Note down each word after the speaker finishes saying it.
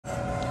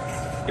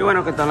Y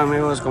bueno, ¿qué tal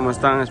amigos? ¿Cómo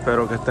están?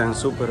 Espero que estén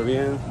súper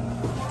bien.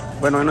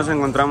 Bueno, hoy nos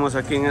encontramos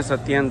aquí en esta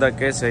tienda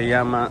que se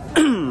llama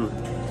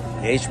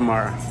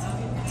H-Mart.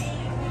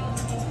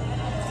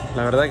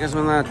 La verdad que es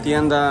una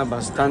tienda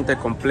bastante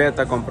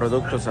completa con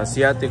productos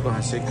asiáticos,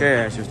 así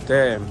que si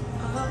usted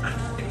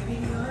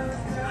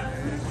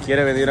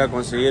quiere venir a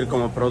conseguir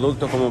como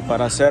productos como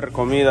para hacer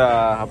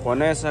comida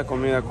japonesa,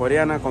 comida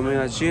coreana,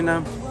 comida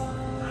china,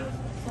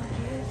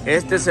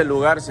 este es el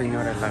lugar,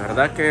 señores. La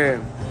verdad que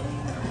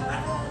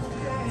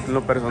en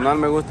lo personal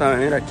me gusta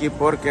venir aquí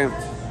porque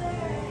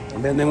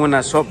venden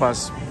unas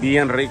sopas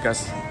bien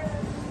ricas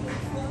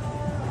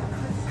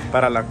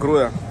para la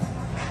cruda.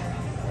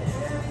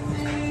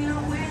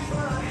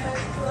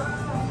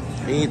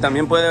 Y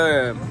también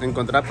puede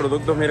encontrar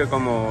productos, mire,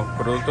 como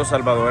productos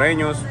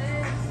salvadoreños.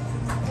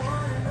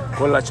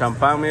 Con la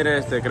champán,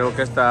 mire, creo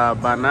que esta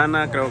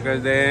banana, creo que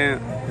es de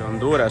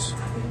Honduras.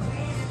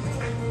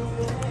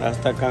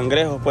 Hasta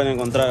cangrejos puede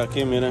encontrar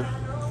aquí, mire.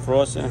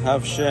 Frozen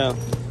half shell.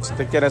 Si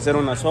usted quiere hacer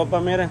una sopa,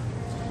 mire,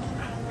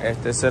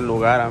 este es el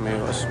lugar,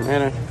 amigos.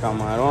 Miren,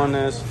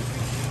 camarones.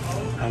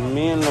 A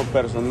mí en lo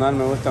personal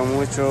me gustan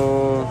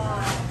mucho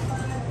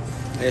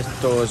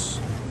estos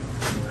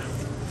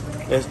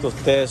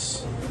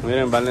tés.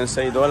 Miren, valen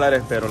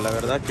 $6, pero la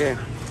verdad que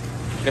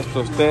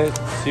estos tés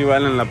sí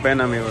valen la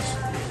pena, amigos.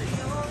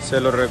 Se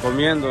los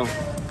recomiendo.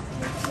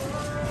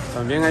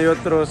 También hay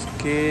otros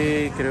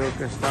que creo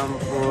que están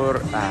por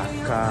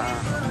acá.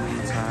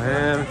 Vamos a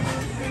ver.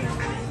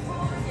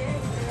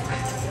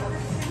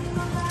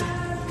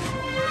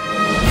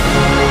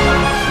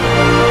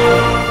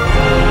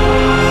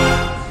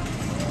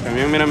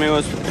 También, miren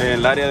amigos,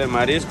 el área de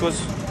mariscos.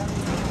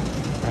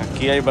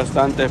 Aquí hay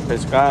bastantes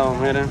pescados,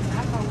 miren.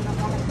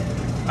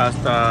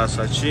 Hasta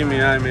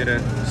sashimi hay,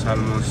 miren.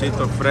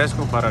 Salmoncito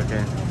fresco para que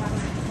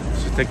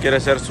si usted quiere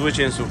hacer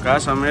sushi en su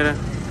casa, miren.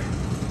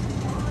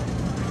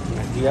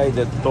 Aquí hay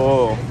de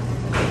todo.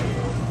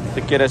 Si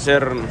usted quiere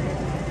hacer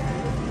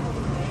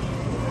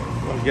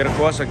cualquier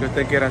cosa que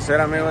usted quiera hacer,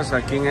 amigos,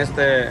 aquí en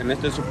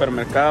este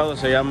supermercado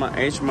se llama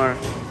H-Mart.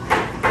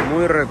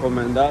 Muy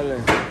recomendable.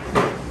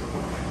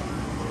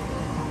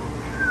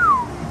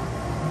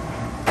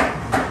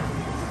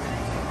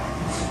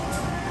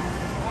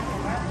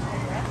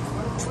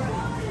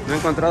 No he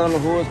encontrado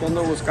los jugos que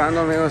ando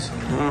buscando, amigos.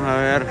 Vamos a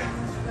ver.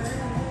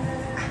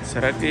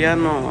 ¿Será que ya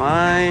no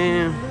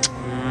hay?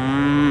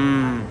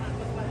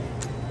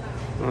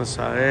 Vamos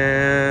a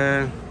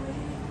ver.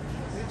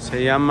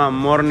 Se llama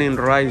Morning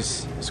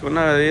Rice. Es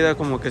una bebida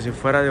como que si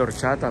fuera de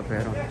horchata,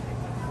 pero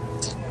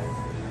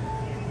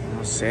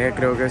no sé,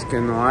 creo que es que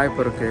no hay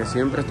porque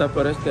siempre está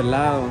por este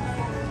lado.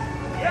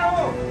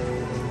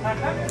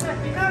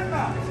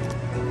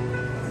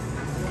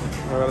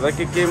 La verdad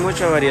que aquí hay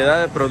mucha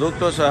variedad de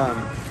productos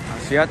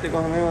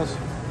asiáticos, amigos.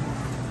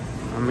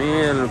 A mí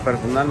en lo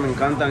personal me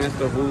encantan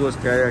estos jugos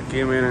que hay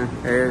aquí, miren,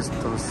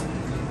 estos.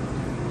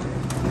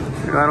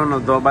 Llegaron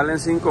los dos, valen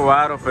 5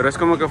 baros, pero es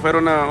como que fuera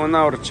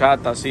una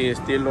horchata, así,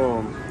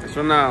 estilo, es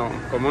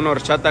como una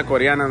horchata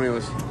coreana,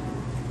 amigos.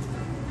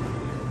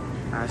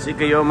 Así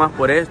que yo más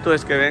por esto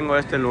es que vengo a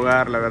este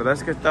lugar. La verdad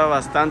es que está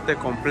bastante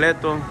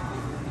completo.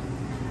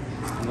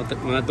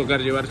 Me va a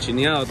tocar llevar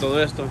chineado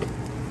todo esto.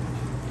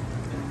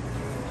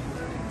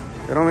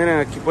 Pero miren,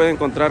 aquí pueden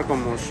encontrar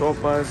como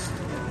sopas,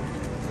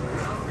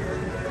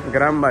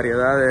 gran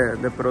variedad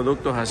de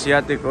productos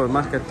asiáticos,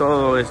 más que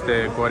todo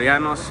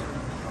coreanos.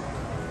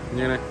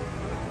 Miren,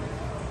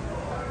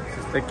 si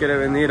usted quiere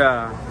venir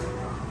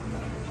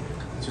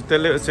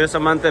si es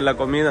amante de la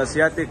comida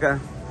asiática,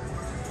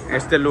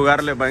 este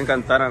lugar les va a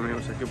encantar,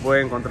 amigos. Aquí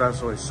puede encontrar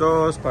soy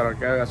sauce para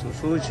que haga su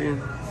sushi.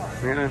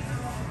 Miren,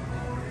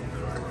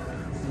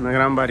 una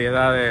gran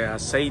variedad de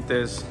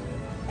aceites,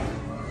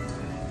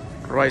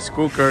 rice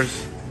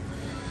cookers.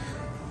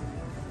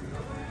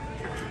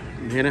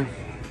 Miren,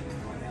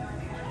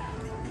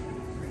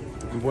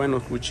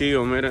 buenos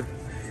cuchillos,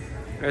 miren.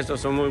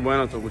 Estos son muy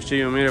buenos, estos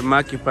cuchillos. Miren,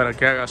 maki para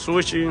que haga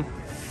sushi.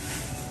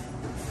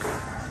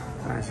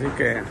 Así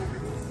que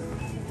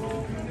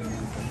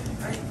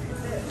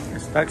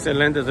está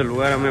excelente este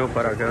lugar, amigos,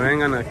 para que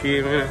vengan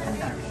aquí. Miren.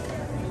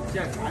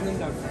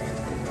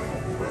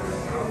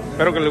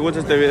 Espero que les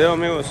guste este video,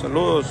 amigos.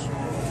 Saludos.